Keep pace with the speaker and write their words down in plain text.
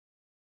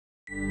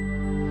Thank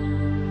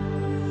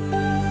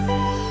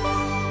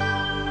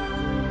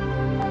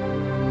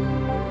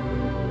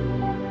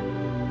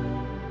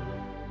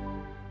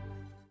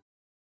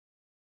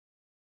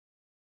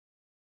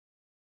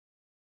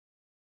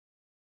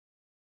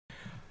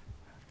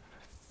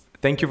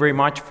you very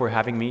much for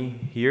having me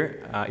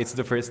here. It's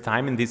the first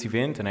time in this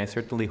event, and I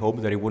certainly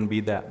hope that it wouldn't be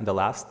the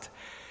last.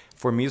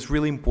 For me, it's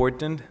really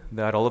important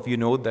that all of you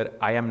know that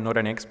I am not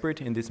an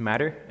expert in this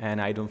matter, and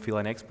I don't feel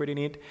an expert in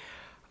it.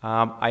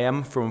 I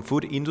am from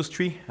food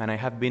industry, and I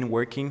have been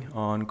working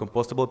on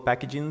compostable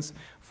packagings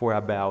for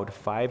about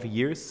 5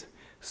 years.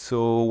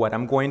 So what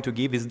I'm going to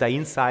give is the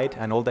insight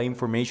and all the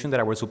information that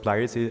our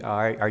suppliers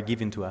are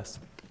giving to us.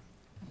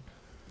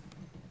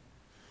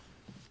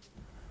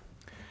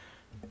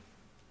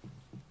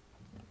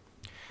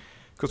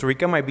 Costa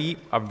Rica might be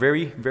a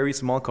very, very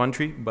small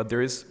country, but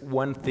there is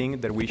one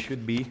thing that we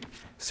should be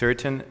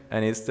certain,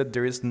 and it's that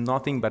there is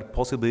nothing but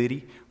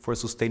possibility for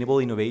sustainable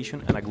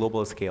innovation on a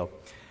global scale.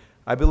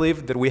 I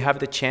believe that we have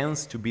the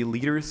chance to be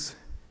leaders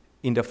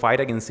in the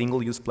fight against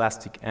single-use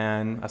plastic,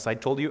 and as I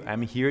told you,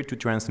 I'm here to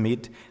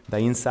transmit the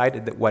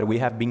insight that what we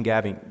have been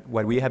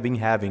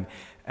having,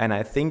 and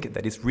I think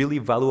that it's really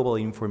valuable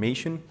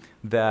information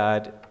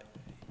that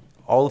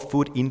all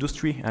food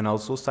industry and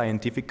also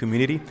scientific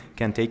community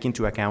can take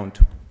into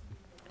account.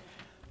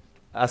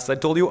 As I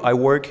told you, I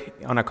work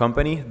on a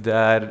company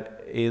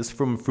that is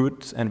from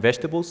fruits and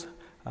vegetables.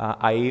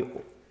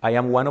 I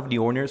am one of the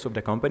owners of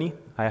the company.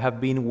 I have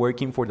been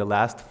working for the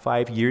last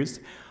 5 years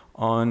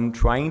on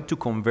trying to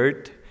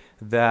convert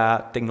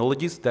the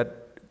technologies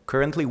that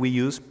currently we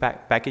use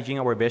packaging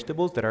our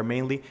vegetables that are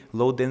mainly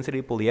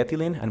low-density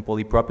polyethylene and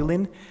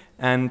polypropylene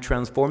and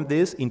transform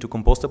this into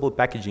compostable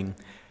packaging.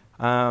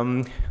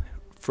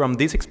 From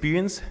this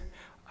experience,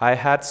 I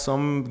had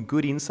some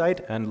good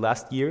insight, and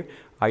last year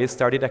I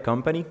started a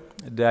company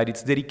that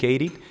it's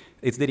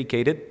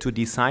dedicated to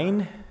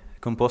design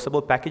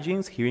compostable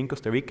packagings here in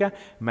Costa Rica,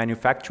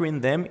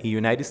 manufacturing them in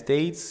United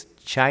States,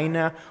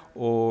 China,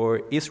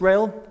 or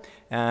Israel,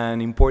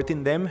 and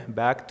importing them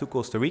back to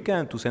Costa Rica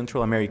and to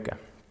Central America.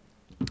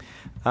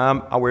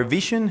 Our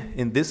vision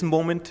in this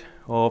moment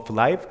of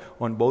life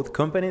on both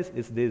companies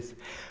is this: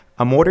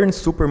 a modern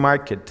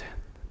supermarket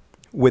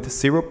with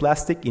zero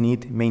plastic in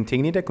it,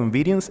 maintaining the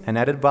convenience and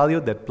added value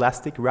that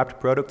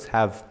plastic-wrapped products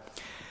have.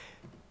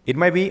 It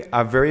might be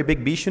a very big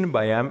vision,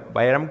 but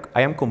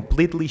I am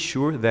completely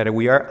sure that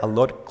we are a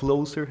lot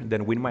closer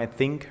than we might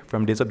think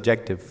from this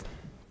objective.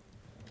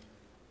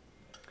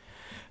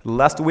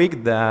 Last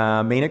week,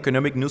 the main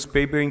economic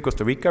newspaper in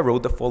Costa Rica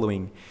wrote the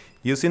following: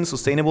 using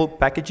sustainable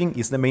packaging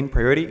is the main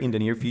priority in the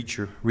near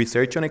future.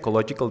 Research on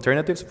ecological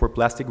alternatives for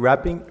plastic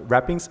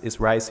wrappings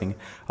is rising.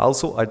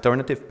 Also,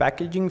 alternative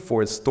packaging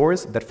for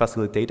stores that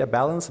facilitate a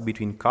balance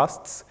between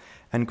costs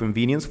and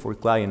convenience for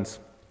clients.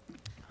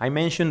 I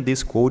mentioned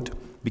this quote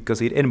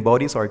because it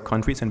embodies our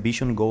country's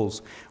ambition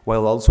goals,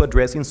 while also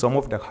addressing some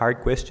of the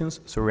hard questions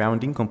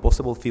surrounding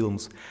compostable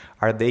films.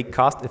 Are they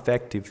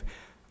cost-effective?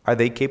 Are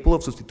they capable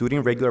of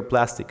substituting regular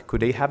plastic?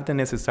 Could they have the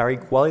necessary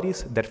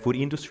qualities that food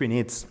industry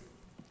needs?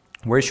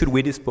 Where should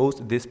we dispose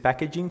these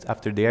packagings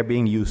after they are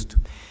being used?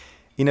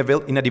 In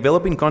a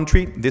developing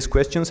country, these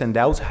questions and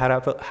doubts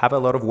have a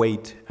lot of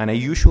weight, and I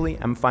usually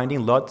am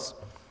finding lots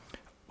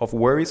of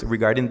worries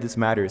regarding these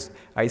matters.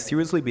 I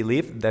seriously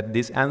believe that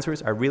these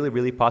answers are really,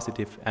 really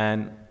positive,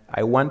 and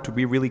I want to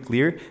be really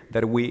clear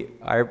that we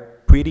are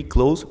pretty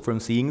close from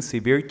seeing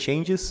severe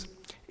changes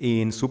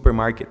in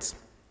supermarkets.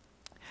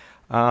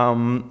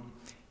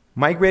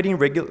 Migrating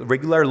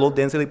regular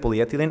low-density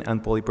polyethylene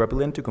and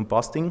polypropylene to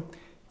composting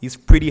is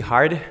pretty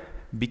hard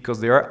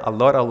because there are a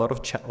lot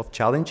of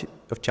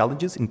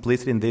challenges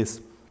implicit in this.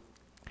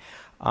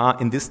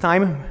 In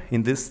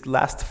this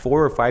last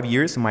 4 or 5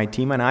 years, my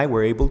team and I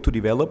were able to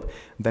develop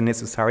the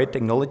necessary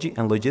technology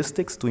and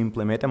logistics to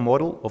implement a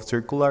model of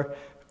circular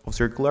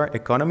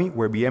economy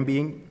where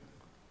being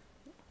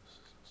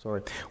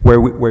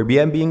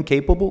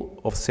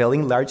capable of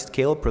selling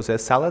large-scale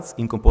processed salads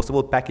in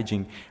compostable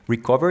packaging,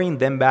 recovering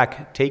them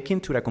back, taken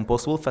to the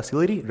compostable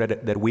facility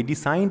that we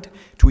designed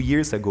 2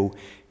 years ago,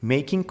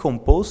 making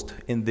compost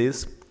in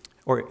this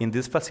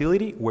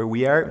facility where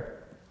we are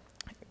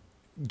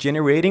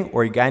generating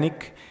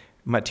organic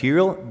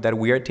material that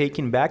we are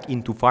taking back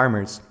into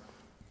farmers.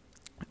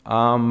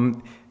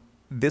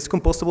 This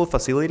compostable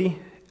facility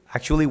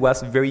actually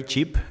was very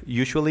cheap.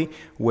 Usually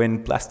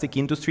when plastic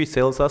industry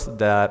sells us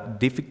the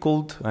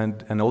difficult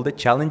and all the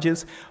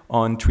challenges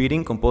on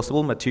treating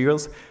compostable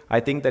materials, I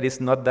think that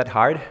it's not that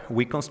hard.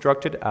 We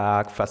constructed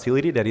a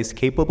facility that is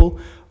capable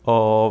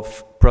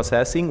of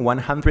processing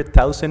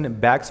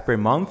 100,000 bags per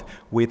month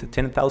with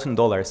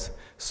 $10,000.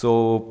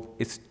 So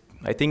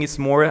I think it's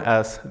more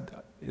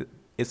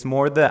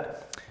the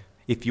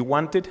if you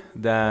want it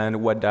than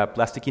what the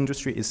plastic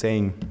industry is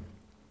saying.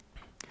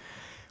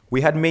 We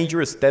had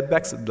major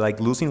setbacks like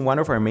losing one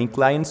of our main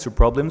clients to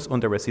problems on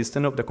the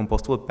resistance of the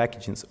compostable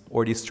packagings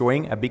or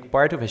destroying a big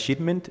part of a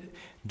shipment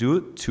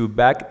due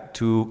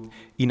to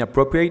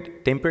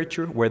inappropriate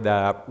temperature where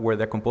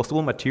the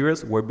compostable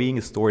materials were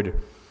being stored.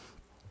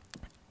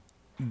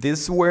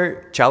 These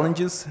were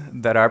challenges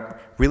that are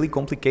really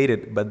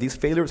complicated, but these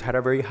failures had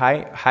a very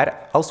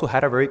also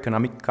had a very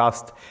economic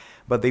cost.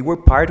 But they were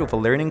part of a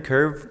learning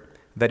curve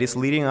that is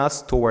leading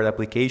us toward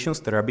applications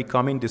that are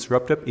becoming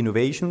disruptive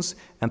innovations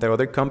and that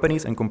other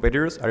companies and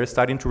competitors are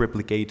starting to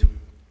replicate.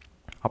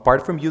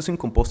 Apart from using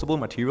compostable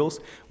materials,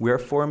 we are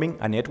forming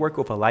a network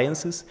of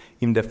alliances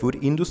in the food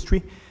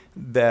industry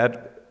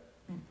that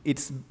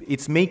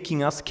it's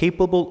making us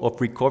capable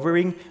of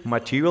recovering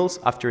materials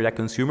after the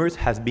consumers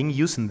has been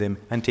using them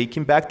and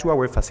taking back to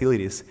our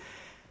facilities.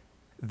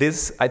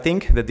 I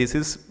think that this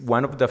is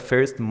one of the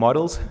first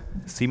models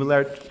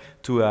similar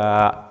to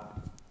a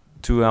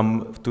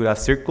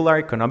circular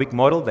economic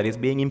model that is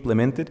being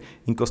implemented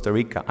in Costa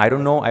Rica. I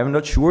don't know, I'm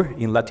not sure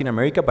in Latin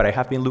America, but I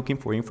have been looking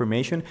for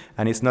information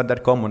and it's not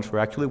that common, so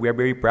actually we are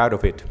very proud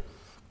of it.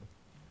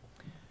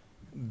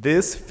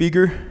 This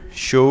figure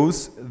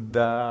shows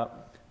the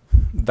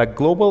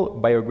global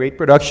biograde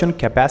production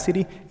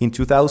capacity in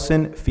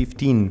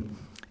 2015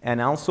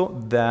 and also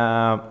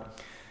the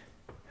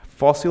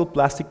fossil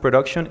plastic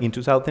production in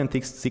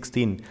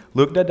 2016.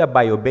 Looked at the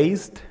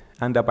bio-based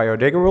and the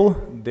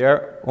biodegradable,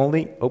 they're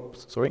only,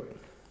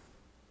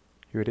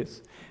 here it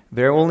is.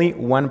 They're only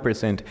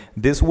 1%.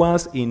 This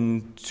was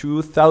in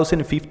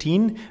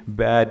 2015,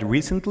 but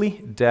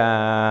recently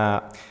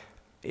the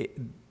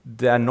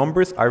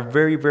numbers are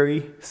very,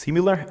 very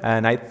similar,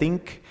 and I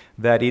think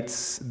that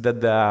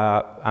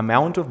the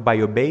amount of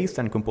bio-based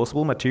and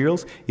compostable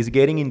materials is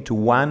getting into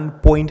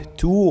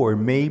 1.2 or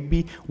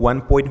maybe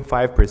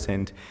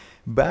 1.5%.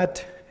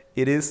 But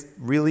it is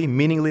really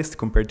meaningless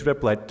compared to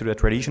the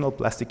traditional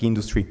plastic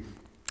industry.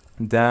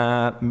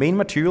 The main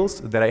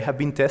materials that I have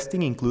been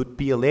testing include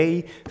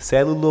PLA,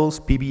 cellulose,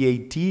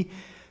 PBAT,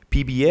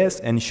 PBS,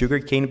 and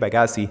sugarcane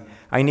bagasse.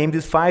 I named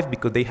these 5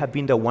 because they have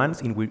been the ones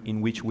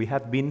in which we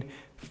have been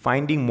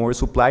finding more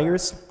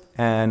suppliers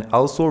and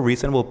also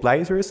reasonable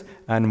prices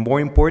and, more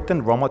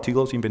important, raw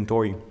materials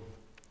inventory.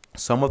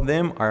 Some of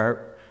them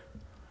are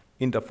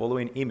in the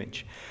following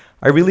image.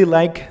 I really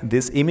like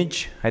this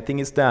image. I think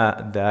it's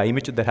the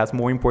image that has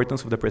more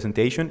importance of the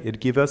presentation. It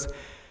gives us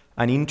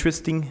an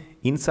interesting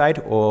insight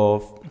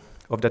of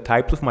the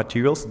types of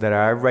materials that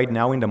are right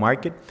now in the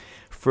market.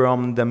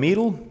 From the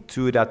middle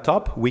to the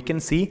top, we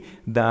can see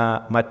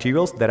the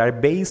materials that are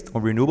based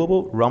on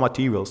renewable raw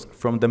materials.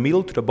 From the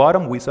middle to the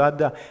bottom, we saw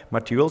the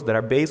materials that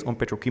are based on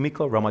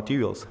petrochemical raw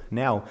materials.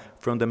 Now,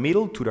 from the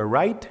middle to the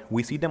right,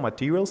 we see the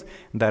materials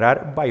that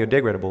are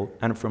biodegradable.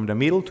 And from the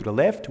middle to the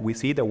left, we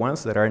see the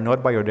ones that are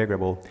not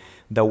biodegradable.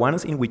 The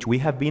ones in which we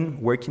have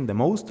been working the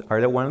most are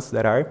the ones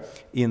that are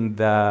in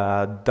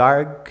the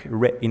dark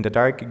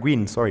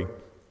green, sorry.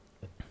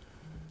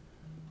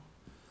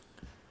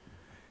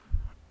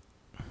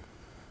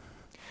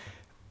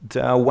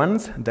 The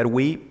ones that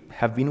we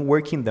have been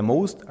working the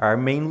most are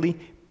mainly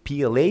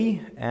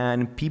PLA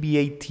and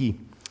PBAT.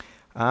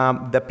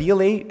 The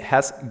PLA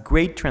has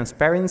great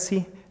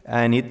transparency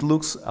and it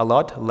looks a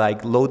lot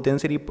like low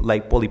density,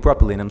 like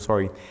polypropylene, I'm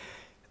sorry.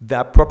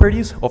 The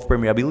properties of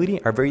permeability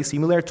are very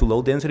similar to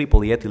low density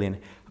polyethylene.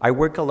 I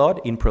work a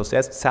lot in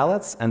processed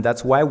salads, and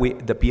that's why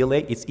the PLA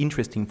is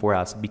interesting for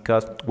us,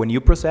 because when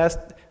you process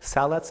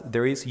salads,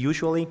 there is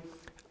usually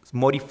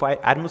modified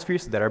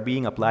atmospheres that are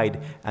being applied,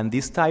 and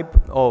this type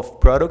of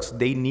products,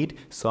 they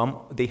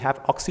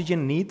have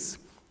oxygen needs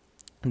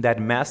that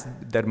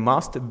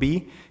must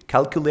be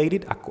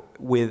calculated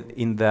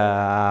in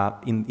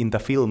the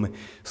film.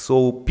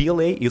 So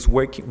PLA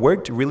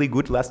worked really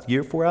good last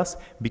year for us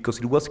because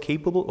it was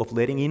capable of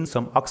letting in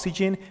some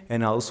oxygen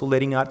and also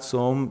letting out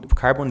some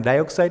carbon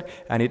dioxide,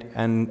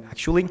 and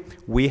actually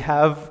we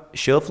have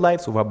shelf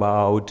lives of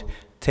about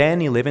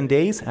 10-11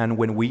 days, and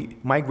when we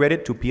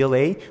migrated to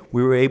PLA,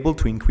 we were able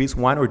to increase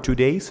 1 or 2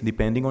 days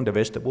depending on the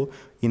vegetable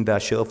in the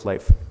shelf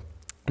life.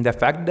 And the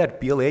fact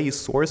that PLA is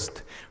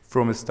sourced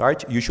from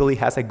starch usually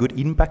has a good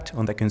impact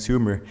on the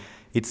consumer.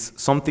 It's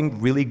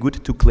something really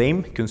good to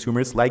claim.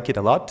 Consumers like it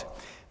a lot,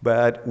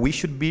 but we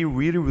should be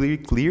really, really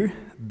clear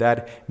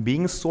that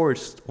being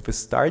sourced of a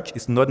starch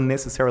is not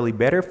necessarily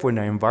better for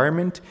the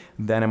environment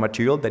than a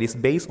material that is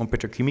based on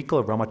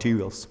petrochemical raw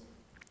materials.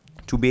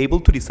 To be able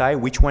to decide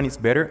which one is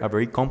better, a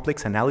very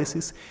complex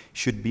analysis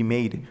should be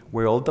made,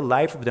 where all the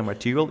life of the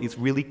material is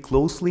really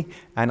closely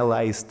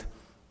analyzed.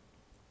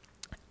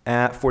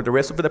 For the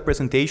rest of the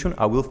presentation,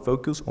 I will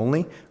focus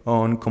only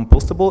on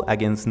compostable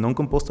against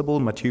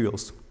non-compostable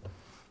materials.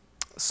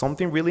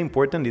 Something really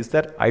important is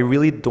that I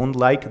really don't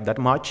like that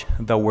much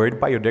the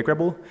word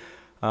biodegradable.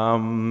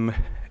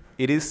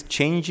 It is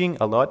changing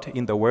a lot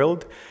in the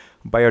world.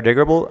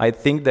 Biodegradable, I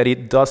think that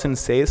it doesn't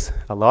say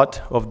a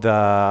lot of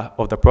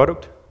the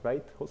product.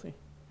 Right, Jose?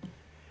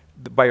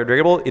 The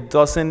biodegradable, it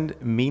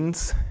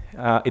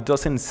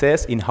doesn't say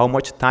in how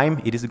much time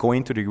it is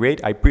going to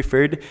degrade. I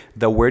preferred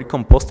the word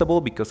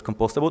compostable because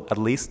compostable, at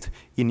least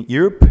in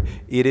Europe,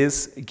 it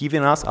is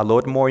giving us a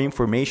lot more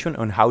information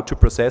on how to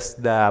process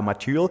the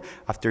material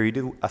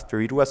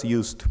after it was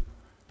used.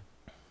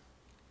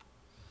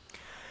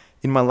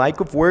 In my line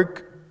of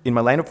work,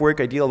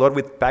 I deal a lot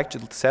with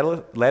packaged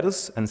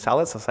lettuce and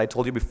salads, as I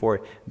told you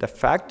before. The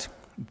fact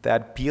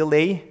that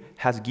PLA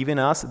has given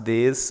us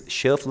this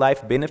shelf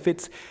life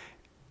benefits.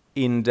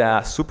 In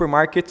the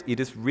supermarket, it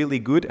is really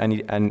good,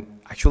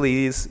 and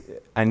actually it is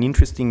an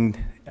interesting,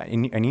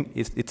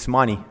 it's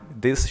money.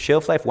 This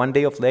shelf life, 1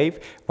 day of life,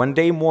 1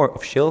 day more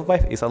of shelf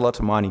life is a lot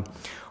of money.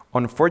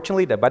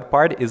 Unfortunately, the bad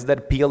part is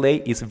that PLA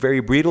is very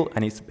brittle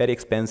and it's very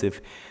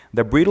expensive.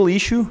 The brittle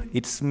issue,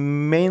 it's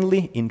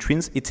mainly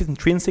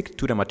intrinsic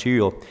to the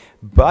material,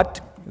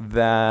 but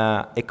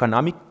the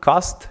economic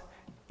cost,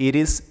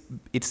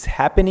 it's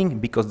happening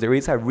because there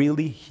is a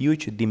really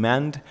huge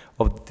demand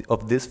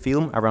of this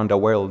film around the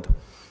world.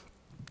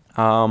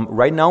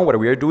 Right now, what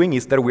we are doing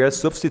is that we are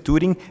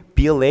substituting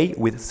PLA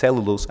with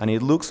cellulose, and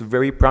it looks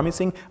very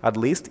promising, at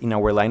least in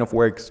our line of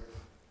works.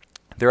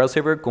 There are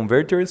several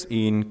converters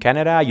in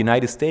Canada,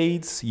 United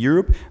States,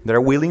 Europe that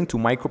are willing to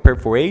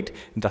microperforate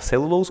the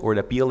cellulose or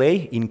the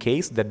PLA in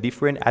case that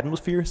different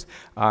atmospheres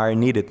are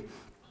needed.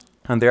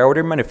 And there are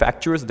other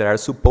manufacturers that are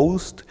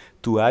supposed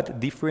to add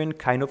different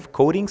kind of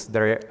coatings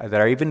that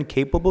are even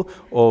capable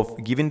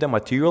of giving the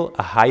material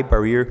a high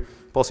barrier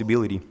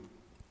possibility.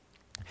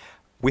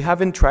 We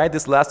haven't tried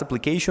this last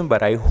application,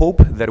 but I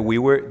hope that we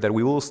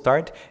will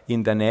start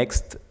in the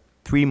next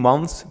 3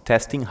 months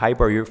testing high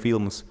barrier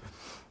films.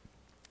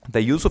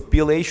 The use of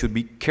PLA should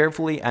be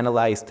carefully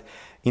analyzed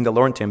in the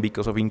long term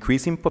because of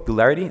increasing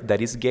popularity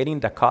that is getting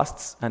the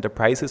costs and the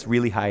prices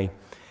really high.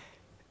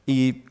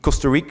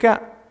 Costa Rica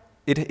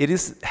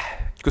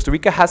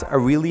has a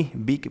really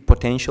big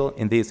potential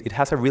in this. It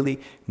has a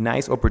really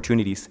nice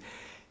opportunities.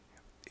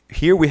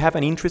 Here we have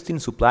an interesting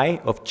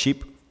supply of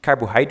cheap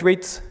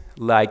carbohydrates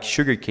like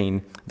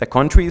sugarcane. The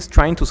country is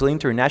trying to sell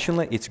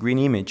internationally its green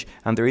image,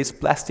 and there is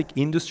plastic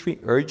industry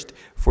urged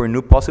for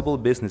new possible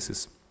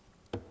businesses.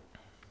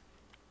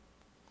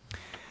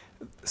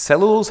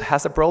 Cellulose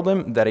has a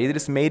problem that it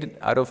is made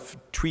out of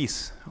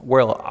trees.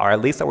 Well, or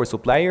at least our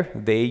supplier,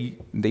 they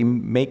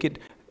make it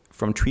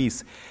from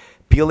trees.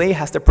 PLA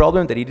has the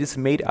problem that it is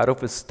made out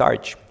of a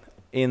starch.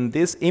 In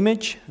this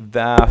image,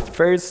 the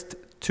first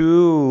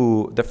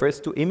two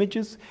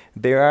images,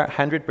 they are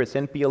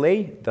 100%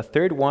 PLA. The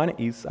third one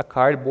is a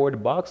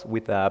cardboard box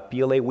with a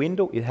PLA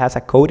window. It has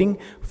a coating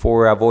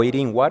for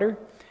avoiding water.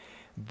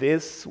 The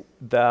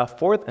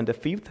fourth and the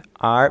fifth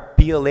are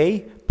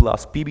PLA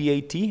plus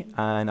PBAT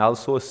and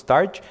also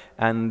starch,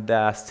 and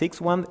the sixth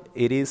one,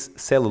 it is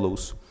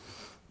cellulose.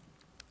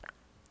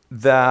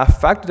 The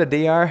fact that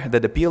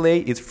the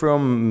PLA is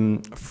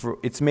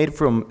it's made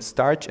from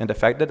starch, and the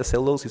fact that the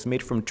cellulose is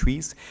made from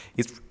trees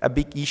is a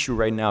big issue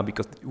right now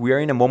because we are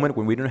in a moment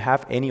when we don't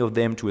have any of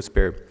them to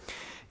spare.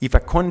 If a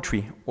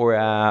country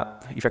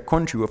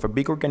of a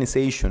big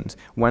organizations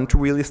want to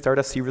really start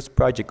a serious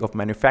project of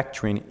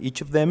manufacturing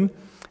each of them,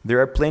 there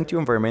are plenty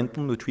of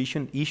environmental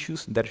nutrition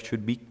issues that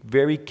should be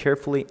very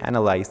carefully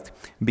analyzed,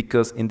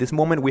 because in this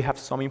moment we have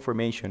some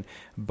information,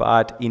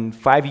 but in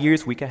 5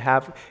 years we can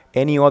have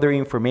any other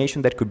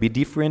information that could be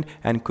different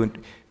and could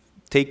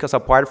take us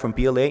apart from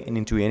PLA and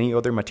into any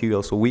other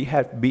material. So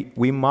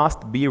we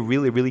must be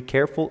really, really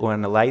careful on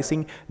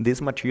analyzing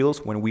these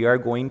materials when we are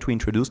going to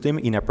introduce them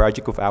in a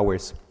project of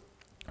ours.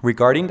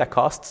 Regarding the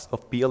costs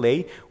of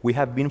PLA, we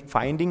have been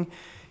finding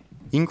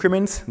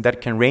increments that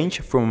can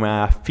range from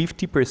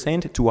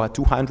 50% to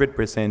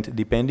 200%,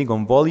 depending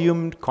on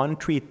volume,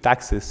 country,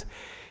 taxes.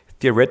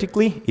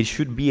 Theoretically, it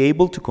should be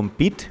able to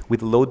compete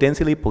with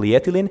low-density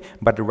polyethylene,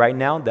 but right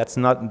now that's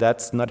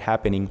not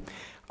happening.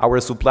 Our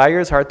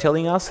suppliers are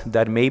telling us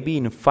that maybe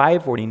in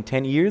 5 or in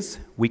 10 years,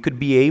 we could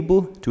be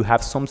able to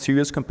have some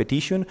serious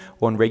competition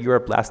on regular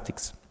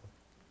plastics.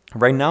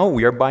 Right now,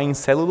 we are buying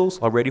cellulose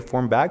already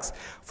formed bags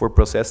for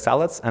processed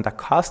salads, and the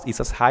cost is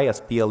as high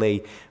as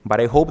PLA.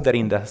 But I hope that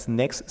in the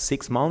next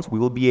 6 months, we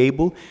will be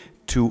able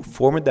to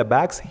form the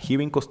bags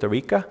here in Costa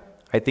Rica.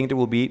 I think there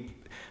will be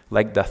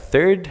like the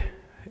third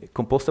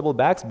compostable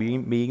bags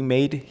being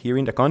made here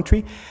in the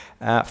country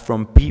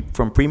from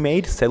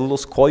pre-made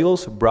cellulose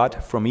coils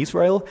brought from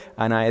Israel.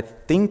 And I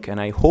think and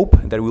I hope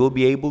that we will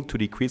be able to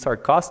decrease our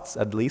costs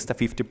at least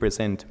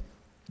 50%.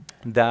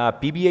 The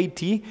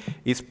PBAT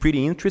is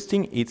pretty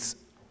interesting. It's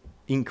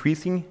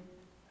increasing.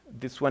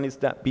 This one is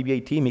the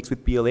PBAT mixed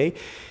with PLA.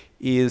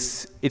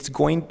 It's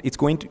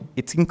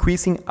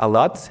increasing a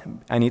lot,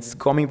 and it's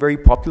becoming very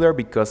popular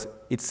because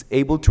it's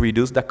able to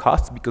reduce the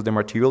cost because the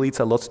material is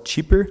a lot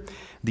cheaper.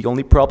 The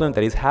only problem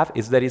that it has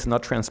is that it's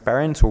not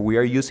transparent, so we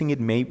are using it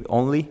mainly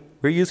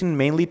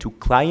to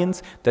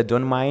clients that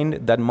don't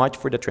mind that much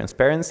for the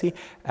transparency,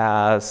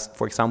 as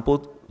for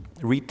example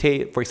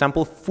retail, for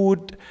example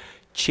fast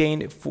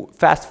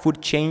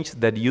food chains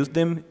that use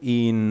them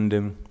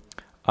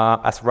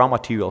as raw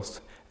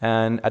materials.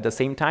 And at the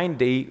same time,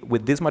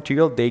 with this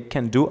material, they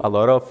can do a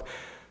lot of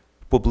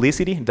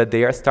publicity that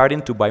they are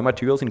starting to buy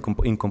materials in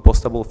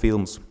compostable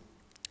films.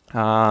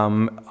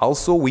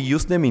 Also, we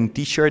use them in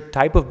t-shirt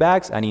type of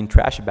bags and in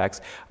trash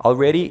bags.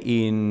 Already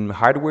in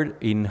hardware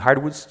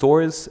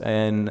stores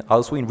and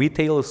also in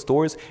retail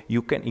stores,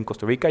 in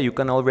Costa Rica, you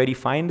can already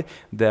find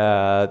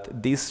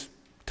these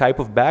type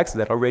of bags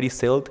that already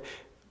sold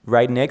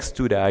right next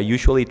to the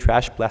usually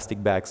trash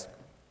plastic bags.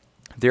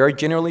 There are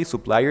generally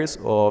suppliers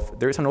of,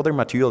 there's another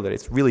material that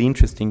is really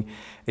interesting.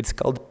 It's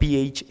called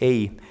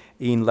PHA.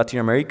 In Latin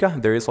America,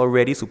 there is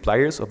already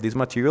suppliers of this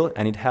material,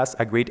 and it has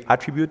a great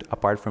attribute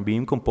apart from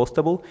being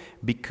compostable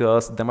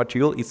because the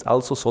material is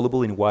also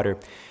soluble in water.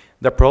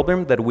 The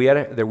problem that we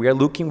are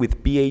looking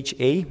with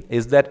PHA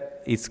is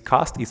that its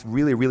cost is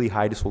really, really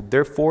high. So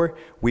therefore,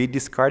 we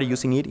discard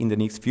using it in the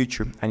next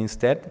future. And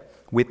instead,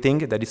 we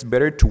think that it's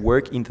better to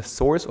work in the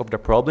source of the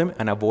problem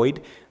and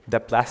avoid the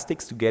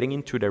plastics getting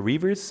into the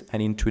rivers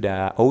and into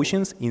the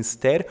oceans,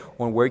 instead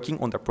on working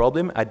on the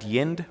problem at the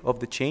end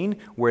of the chain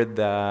where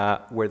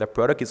the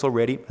product is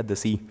already at the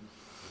sea.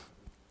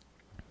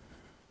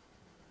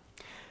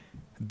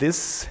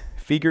 This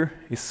figure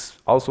is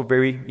also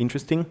very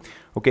interesting.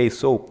 Okay,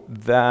 so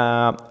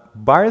the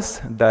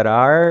bars that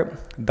are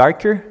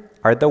darker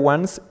are the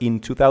ones in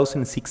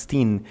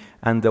 2016,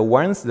 and the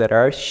ones that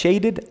are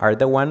shaded are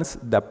the ones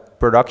the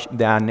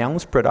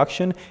announced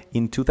production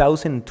in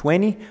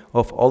 2020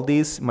 of all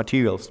these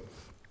materials.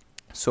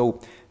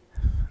 So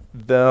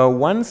the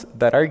ones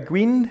that are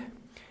green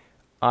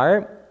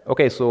are,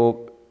 okay,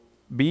 so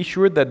be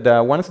sure that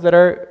the ones that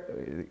are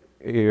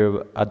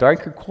a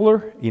darker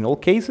color in all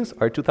cases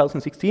are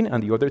 2016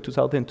 and the other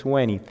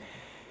 2020.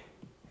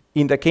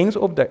 In the case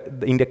of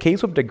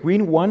the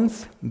green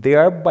ones, they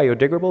are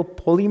biodegradable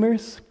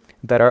polymers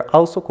that are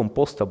also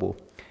compostable.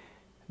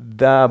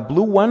 The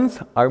blue ones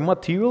are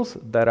materials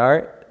that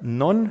are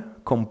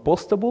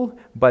non-compostable,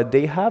 but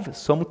they have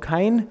some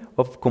kind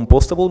of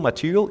compostable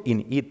material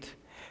in it.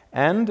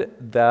 And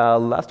the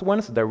last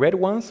ones, the red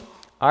ones,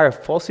 are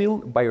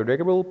fossil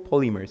biodegradable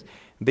polymers.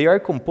 They are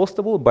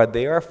compostable, but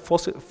they are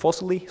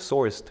fossily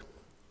sourced.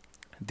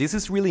 This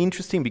is really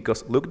interesting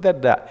because look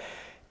that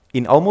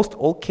in almost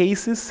all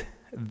cases,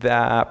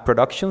 the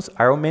productions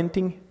are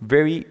augmenting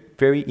very,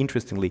 very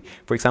interestingly.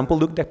 For example,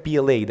 look at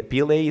PLA. The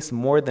PLA is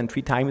more than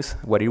 3 times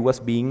what it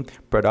was being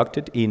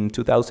produced in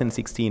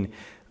 2016.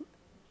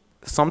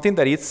 Something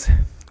that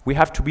we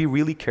have to be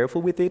really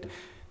careful with it.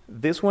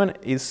 This one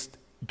is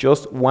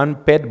just one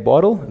PET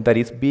bottle that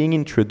is being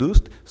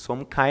introduced,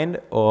 some kind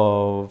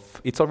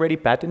of, it's already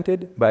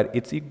patented, but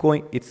it's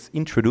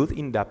introduced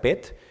in the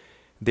PET.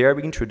 They are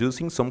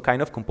introducing some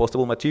kind of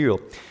compostable material.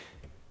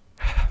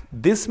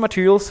 These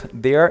materials,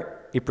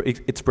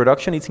 its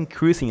production is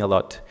increasing a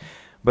lot,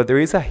 but there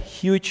is a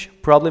huge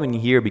problem in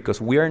here because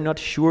we are not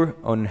sure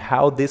on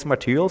how these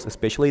materials,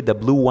 especially the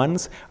blue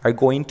ones, are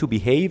going to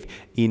behave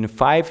in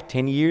 5,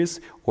 10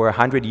 years or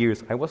 100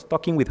 years. I was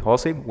talking with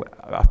Jose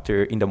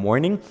in the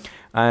morning,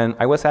 and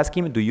I was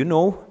asking him, do you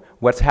know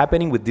what's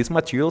happening with these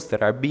materials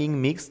that are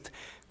being mixed,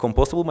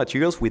 compostable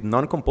materials with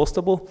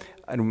non-compostable?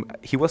 And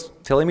he was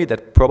telling me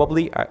that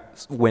probably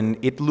when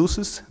it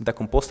loses the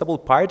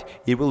compostable part,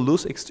 it will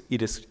lose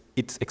its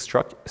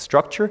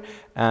structure,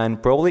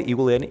 and probably it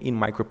will end in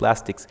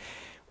microplastics.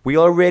 We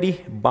are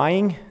already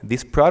buying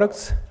these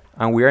products,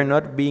 and we are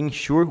not being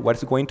sure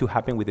what's going to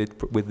happen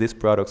with these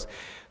products.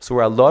 So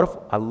a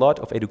lot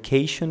of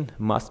education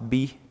must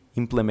be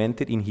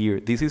implemented in here.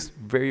 This is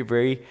very,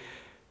 very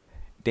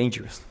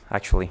dangerous,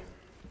 actually.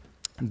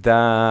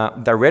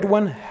 The red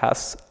one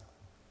has,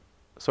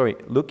 sorry,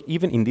 look,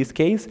 even in this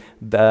case,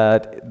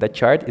 that the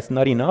chart is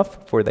not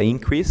enough for the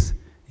increase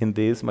in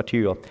this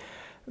material.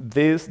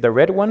 The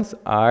red ones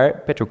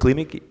are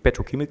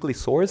petrochemically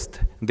sourced.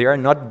 They are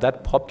not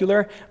that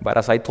popular, but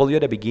as I told you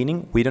at the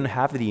beginning, we don't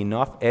have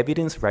enough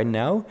evidence right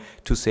now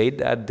to say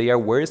that they are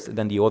worse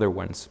than the other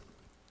ones.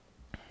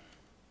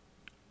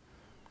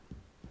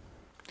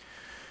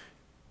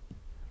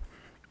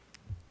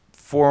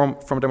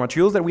 From the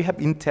materials that we have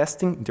been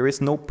testing, there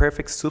is no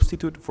perfect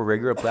substitute for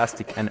regular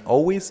plastic, and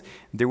always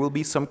there will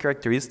be some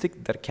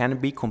characteristic that can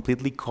be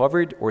completely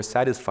covered or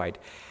satisfied.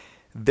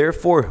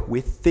 Therefore, we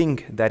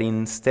think that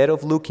instead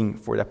of looking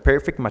for the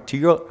perfect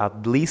material,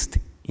 at least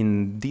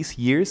in these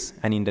years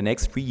and in the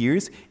next 3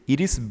 years,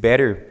 it is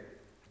better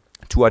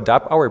to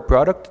adapt our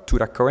product to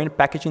the current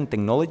packaging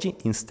technology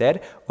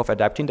instead of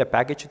adapting the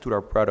package to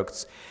our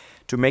products.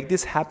 To make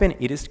this happen,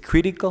 it is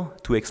critical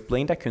to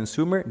explain to the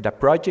consumer the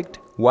project,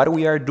 what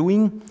we are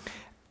doing,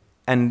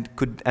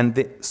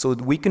 so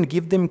we can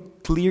give them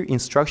clear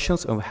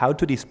instructions on how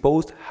to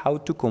dispose, how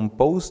to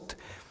compost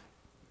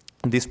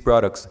these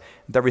products.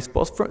 The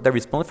response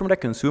from the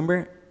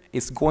consumer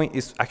is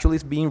actually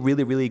being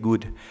really, really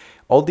good.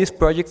 All these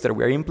projects that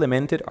we are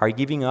implemented are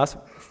giving us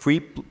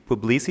free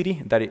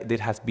publicity that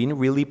has been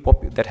really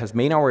that has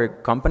made our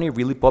company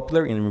really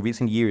popular in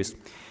recent years.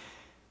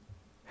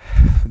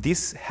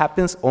 This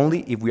happens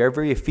only if we are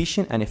very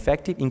efficient and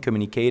effective in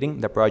communicating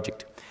the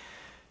project.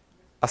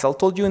 As I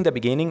told you in the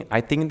beginning,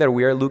 I think that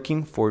we are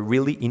looking for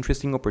really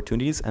interesting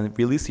opportunities and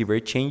really severe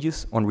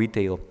changes on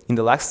retail. In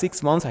the last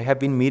 6 months, I have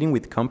been meeting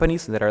with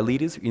companies that are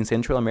leaders in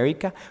Central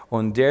America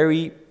on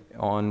dairy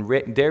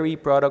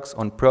products,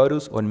 on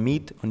produce, on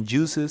meat, on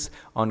juices,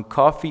 on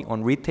coffee,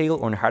 on retail,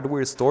 on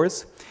hardware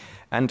stores.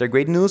 And the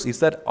great news is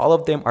that all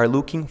of them are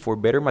looking for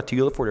better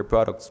material for their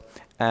products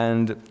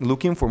and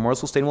looking for more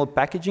sustainable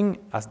packaging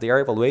as they are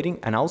evaluating,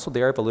 and also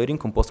they are evaluating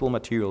compostable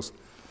materials.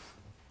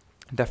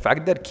 The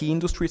fact that key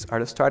industries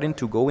are starting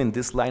to go in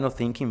this line of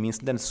thinking means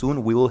that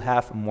soon we will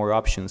have more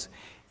options.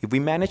 If we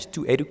manage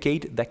to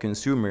educate the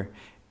consumer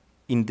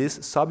in this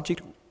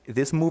subject,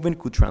 this movement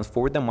could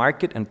transform the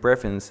market and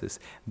preferences.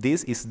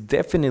 This is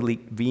definitely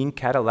being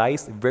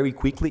catalyzed very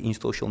quickly in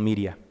social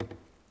media.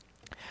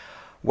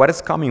 What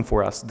is coming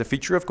for us? The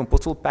future of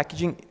compostable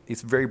packaging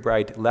is very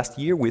bright. Last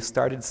year, we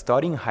started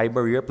studying high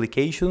barrier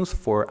applications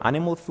for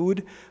animal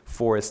food,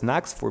 for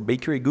snacks, for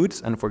bakery goods,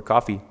 and for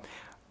coffee.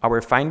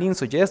 Our findings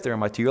suggest that a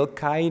material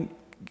called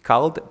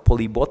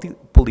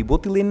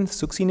polybutylene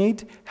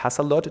succinate has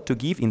a lot to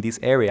give in this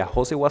area.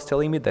 Jose was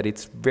telling me that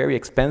it's very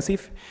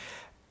expensive.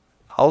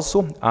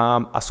 Also,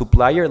 a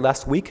supplier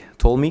last week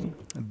told me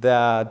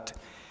that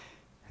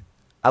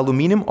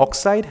aluminum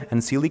oxide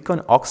and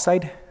silicon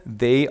oxide,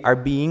 they are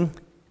being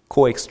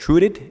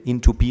co-extruded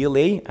into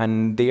PLA,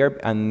 and they are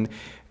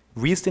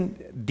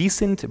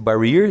decent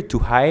barrier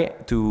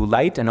to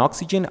light and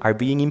oxygen are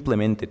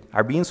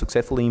being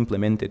successfully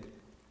implemented.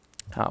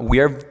 We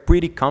are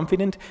pretty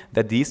confident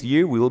that this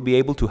year we will be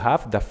able to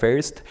have the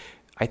first,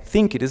 I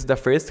think it is the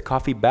first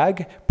coffee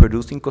bag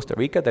produced in Costa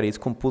Rica that is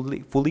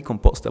fully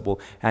compostable,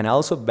 and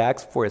also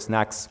bags for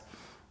snacks.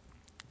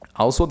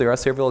 Also, there are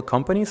several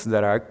companies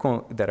that are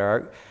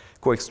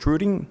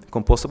co-extruding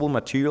compostable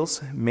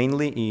materials,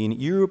 mainly in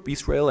Europe,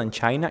 Israel, and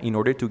China, in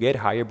order to get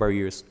higher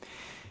barriers.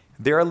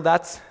 There are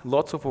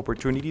lots of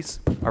opportunities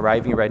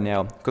arriving right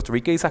now. Costa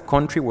Rica is a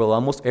country where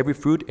almost every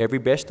fruit, every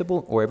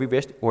vegetable, or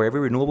every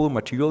renewable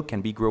material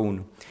can be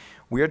grown.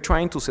 We are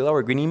trying to sell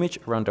our green image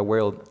around the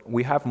world.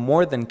 We have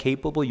more than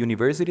capable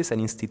universities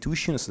and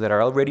institutions that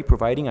are already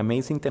providing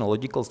amazing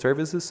technological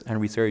services and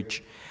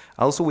research.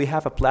 Also, we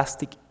have a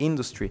plastic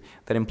industry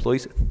that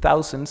employs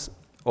thousands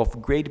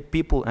of great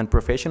people and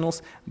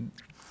professionals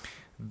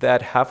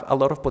that have a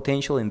lot of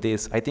potential in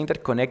this. I think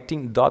that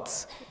connecting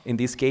dots in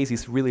this case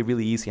is really,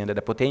 really easy, and that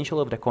the potential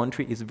of the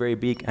country is very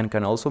big and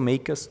can also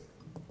make us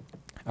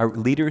our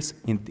leaders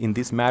in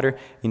this matter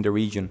in the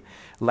region.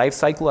 Life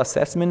cycle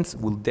assessments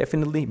will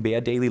definitely be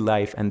a daily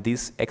life, and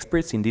these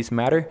experts in this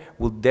matter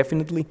will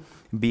definitely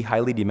be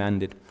highly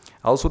demanded.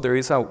 Also, there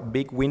is a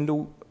big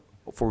window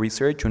for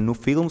research on new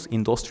films,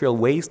 industrial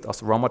waste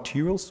as raw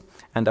materials,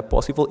 and the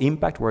possible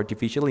impact of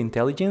artificial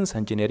intelligence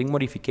and genetic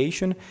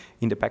modification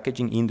in the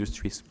packaging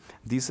industries.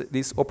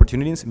 These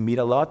opportunities mean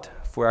a lot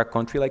for a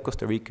country like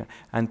Costa Rica,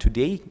 and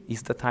today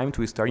is the time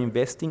to start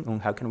investing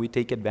on how can we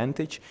take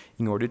advantage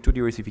in order to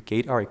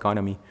diversify our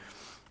economy.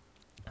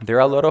 There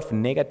are a lot of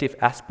negative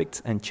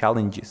aspects and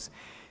challenges.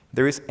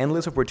 There is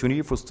endless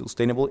opportunity for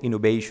sustainable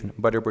innovation,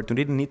 but the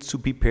opportunity needs to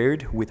be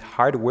paired with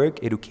hard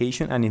work,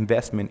 education, and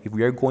investment if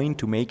we are going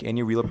to make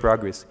any real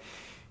progress.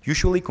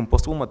 Usually,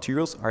 compostable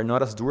materials are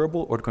not as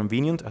durable or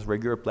convenient as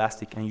regular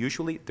plastic, and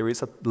usually there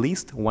is at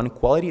least one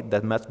quality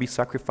that must be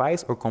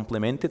sacrificed or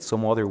complemented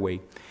some other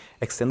way.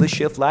 Extended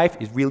shelf life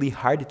is really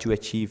hard to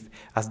achieve,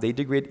 as they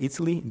degrade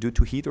easily due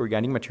to heat,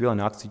 organic material,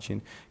 and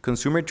oxygen.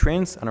 Consumer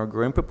trends and our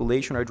growing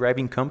population are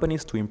driving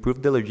companies to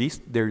improve their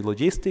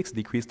logistics,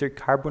 decrease their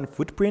carbon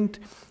footprint,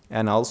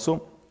 and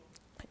also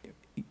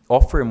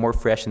offer more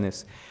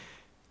freshness.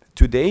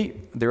 Today,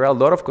 there are a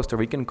lot of Costa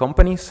Rican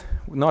companies,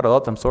 not a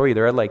lot, I'm sorry,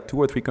 there are like 2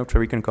 or 3 Costa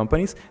Rican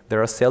companies that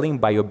are selling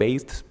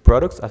bio-based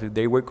products as if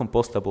they were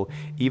compostable.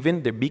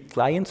 Even the big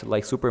clients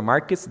like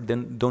supermarkets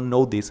then don't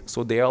know this,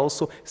 so they are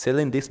also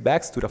selling these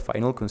bags to the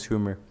final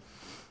consumer.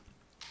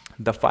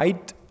 The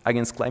fight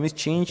against climate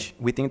change,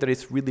 we think that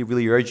it's really,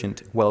 really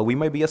urgent. While we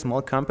might be a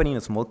small company in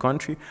a small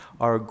country,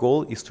 our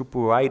goal is to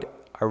provide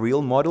a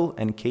real model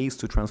and case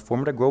to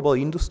transform the global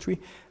industry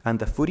and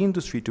the food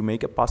industry to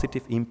make a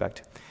positive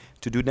impact.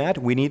 To do that,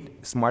 we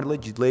need smart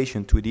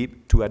legislation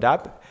to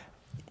adapt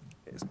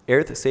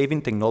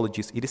earth-saving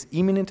technologies. It is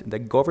imminent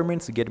that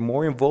governments get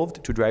more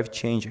involved to drive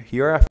change.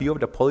 Here are a few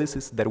of the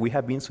policies that we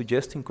have been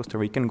suggesting Costa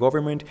Rican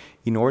government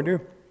in order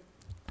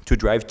to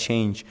drive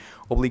change.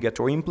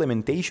 Obligatory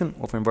implementation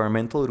of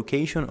environmental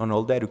education on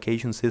all the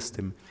education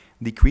system.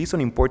 Decrease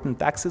on important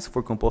taxes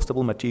for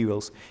compostable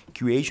materials.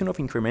 Creation of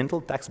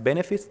incremental tax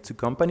benefits to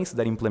companies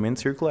that implement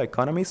circular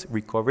economies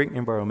recovering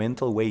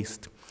environmental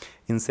waste.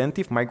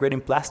 Incentive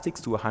migrating plastics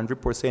to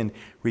 100%,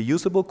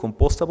 reusable,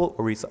 compostable,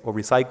 or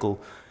recycle.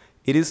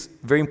 It is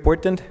very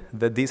important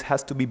that this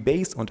has to be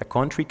based on the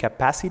country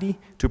capacity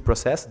to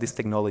process these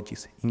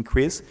technologies.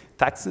 Increase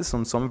taxes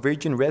on some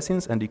virgin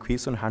resins and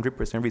decrease on 100%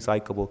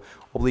 recyclable.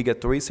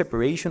 Obligatory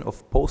separation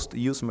of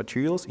post-use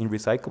materials in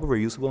recyclable,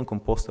 reusable, and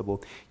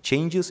compostable.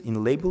 Changes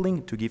in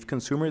labeling to give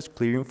consumers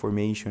clear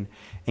information.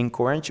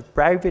 Encourage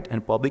private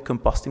and public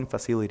composting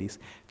facilities.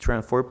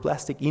 Transform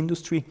plastic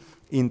industry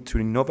into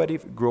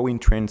innovative growing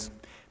trends.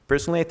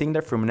 Personally, I think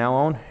that from now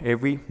on,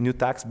 every new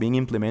tax being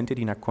implemented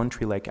in a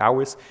country like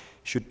ours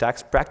should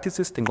tax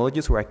practices,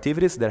 technologies, or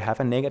activities that have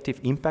a negative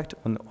impact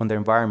on the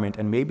environment,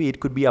 and maybe it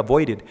could be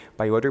avoided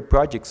by other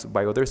projects,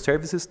 by other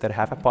services that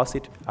have a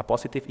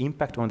positive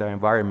impact on the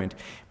environment.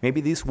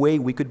 Maybe this way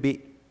we could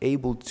be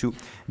able to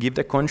give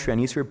the country an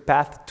easier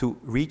path to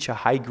reach a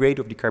high grade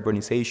of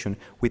decarbonization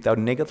without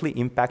negatively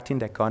impacting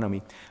the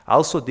economy.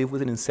 Also, this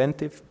would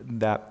incentive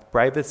the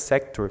private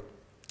sector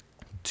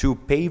to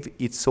pave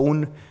its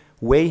own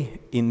way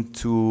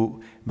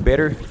into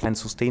better and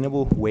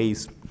sustainable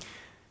ways.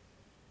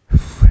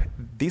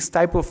 This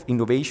type of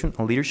innovation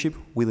and leadership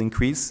will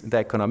increase the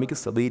economic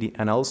stability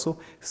and also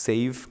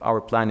save our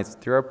planet.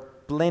 There are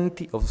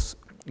plenty of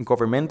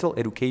governmental,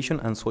 education,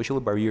 and social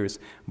barriers,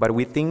 but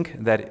we think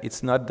that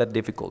it's not that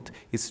difficult.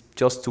 It's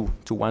just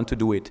to want to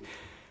do it.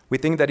 We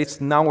think that it's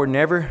now or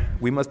never.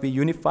 We must be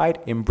unified,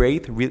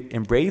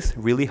 embrace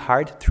really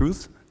hard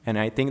truths, and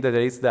I think that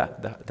is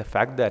the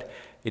fact that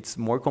it's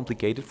more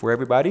complicated for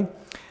everybody,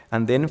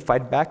 and then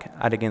fight back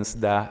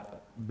against the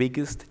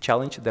biggest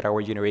challenge that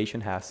our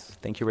generation has.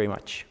 Thank you very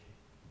much.